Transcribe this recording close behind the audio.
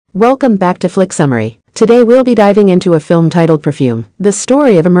Welcome back to Flick Summary. Today we'll be diving into a film titled Perfume, the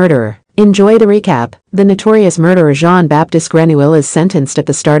story of a murderer. Enjoy the recap. The notorious murderer Jean-Baptiste Grenouille is sentenced at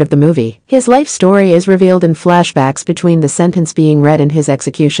the start of the movie. His life story is revealed in flashbacks between the sentence being read and his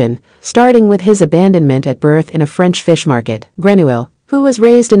execution, starting with his abandonment at birth in a French fish market. Grenouille, who was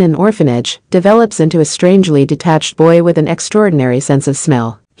raised in an orphanage, develops into a strangely detached boy with an extraordinary sense of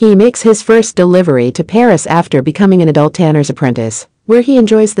smell. He makes his first delivery to Paris after becoming an adult tanner's apprentice, where he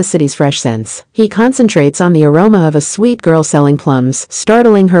enjoys the city's fresh scents. He concentrates on the aroma of a sweet girl selling plums,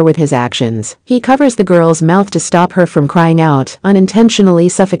 startling her with his actions. He covers the girl's mouth to stop her from crying out, unintentionally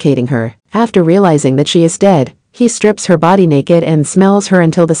suffocating her. After realizing that she is dead, he strips her body naked and smells her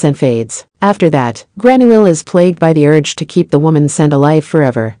until the scent fades. After that, Grenouille is plagued by the urge to keep the woman's scent alive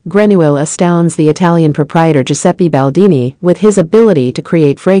forever. Grenouille astounds the Italian proprietor Giuseppe Baldini with his ability to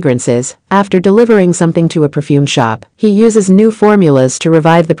create fragrances. After delivering something to a perfume shop, he uses new formulas to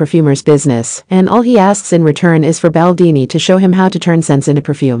revive the perfumer's business, and all he asks in return is for Baldini to show him how to turn scents into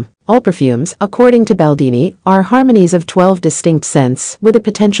perfume. All perfumes, according to Baldini, are harmonies of 12 distinct scents, with a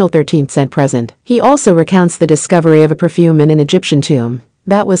potential 13th scent present. He also recounts the discovery of a perfume in an Egyptian tomb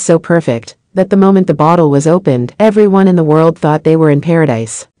that was so perfect that the moment the bottle was opened, everyone in the world thought they were in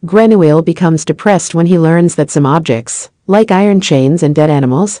paradise. Grenouille becomes depressed when he learns that some objects, like iron chains and dead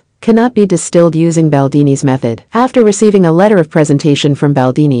animals, cannot be distilled using Baldini's method. After receiving a letter of presentation from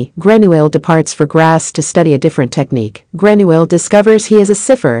Baldini, Grenouille departs for Grasse to study a different technique. Grenouille discovers he is a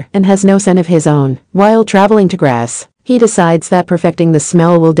cipher and has no scent of his own. While traveling to Grasse, he decides that perfecting the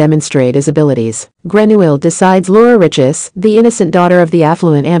smell will demonstrate his abilities. Grenouille decides Laura Riches, the innocent daughter of the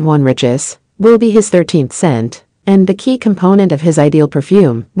affluent Antoine Riches, will be his 13th scent, and the key component of his ideal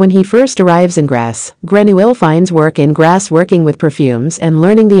perfume. When he first arrives in Grasse, Grenouille finds work in Grasse working with perfumes and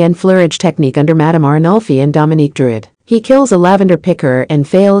learning the enfleurage technique under Madame Arnulfi and Dominique Druid. He kills a lavender picker and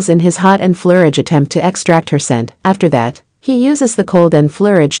fails in his hot enfleurage attempt to extract her scent. After that, he uses the cold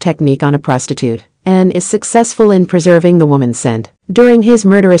enfleurage technique on a prostitute, and is successful in preserving the woman's scent. During his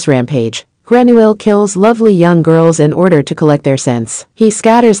murderous rampage, Grenouille kills lovely young girls in order to collect their scents. He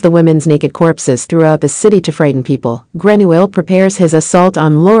scatters the women's naked corpses throughout the city to frighten people. Grenouille prepares his assault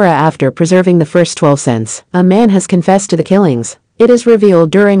on Laura after preserving the first 12 scents. A man has confessed to the killings. It is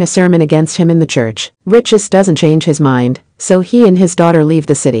revealed during a sermon against him in the church. Riches doesn't change his mind, so he and his daughter leave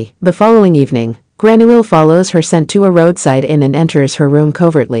the city. The following evening, Grenouille follows her scent to a roadside inn and enters her room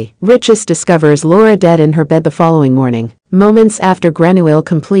covertly. Riches discovers Laura dead in her bed the following morning. Moments after Grenouille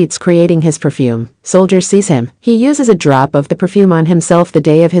completes creating his perfume, Soldier sees him. He uses a drop of the perfume on himself the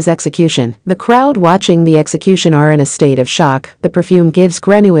day of his execution. The crowd watching the execution are in a state of shock. The perfume gives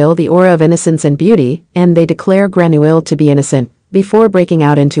Grenouille the aura of innocence and beauty, and they declare Grenouille to be innocent, before breaking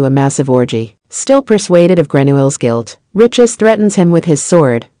out into a massive orgy. Still persuaded of Grenouille's guilt, Riches threatens him with his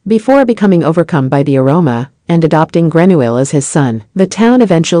sword, before becoming overcome by the aroma and adopting Grenouille as his son. The town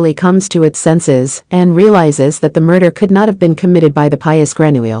eventually comes to its senses and realizes that the murder could not have been committed by the pious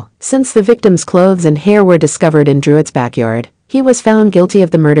Grenouille. Since the victim's clothes and hair were discovered in Druid's backyard, he was found guilty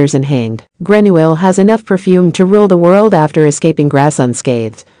of the murders and hanged. Grenouille has enough perfume to rule the world after escaping Grasse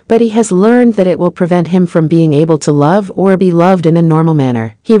unscathed, but he has learned that it will prevent him from being able to love or be loved in a normal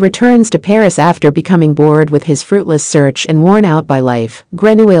manner. He returns to Paris after becoming bored with his fruitless search and worn out by life.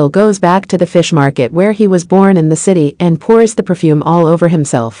 Grenouille goes back to the fish market where he was born in the city and pours the perfume all over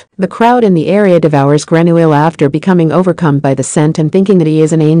himself. The crowd in the area devours Grenouille after becoming overcome by the scent and thinking that he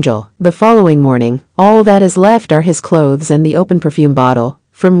is an angel. The following morning, all that is left are his clothes and the open perfume bottle,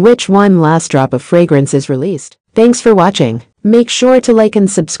 from which one last drop of fragrance is released. Thanks for watching. Make sure to like and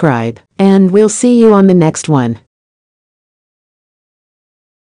subscribe, and we'll see you on the next one.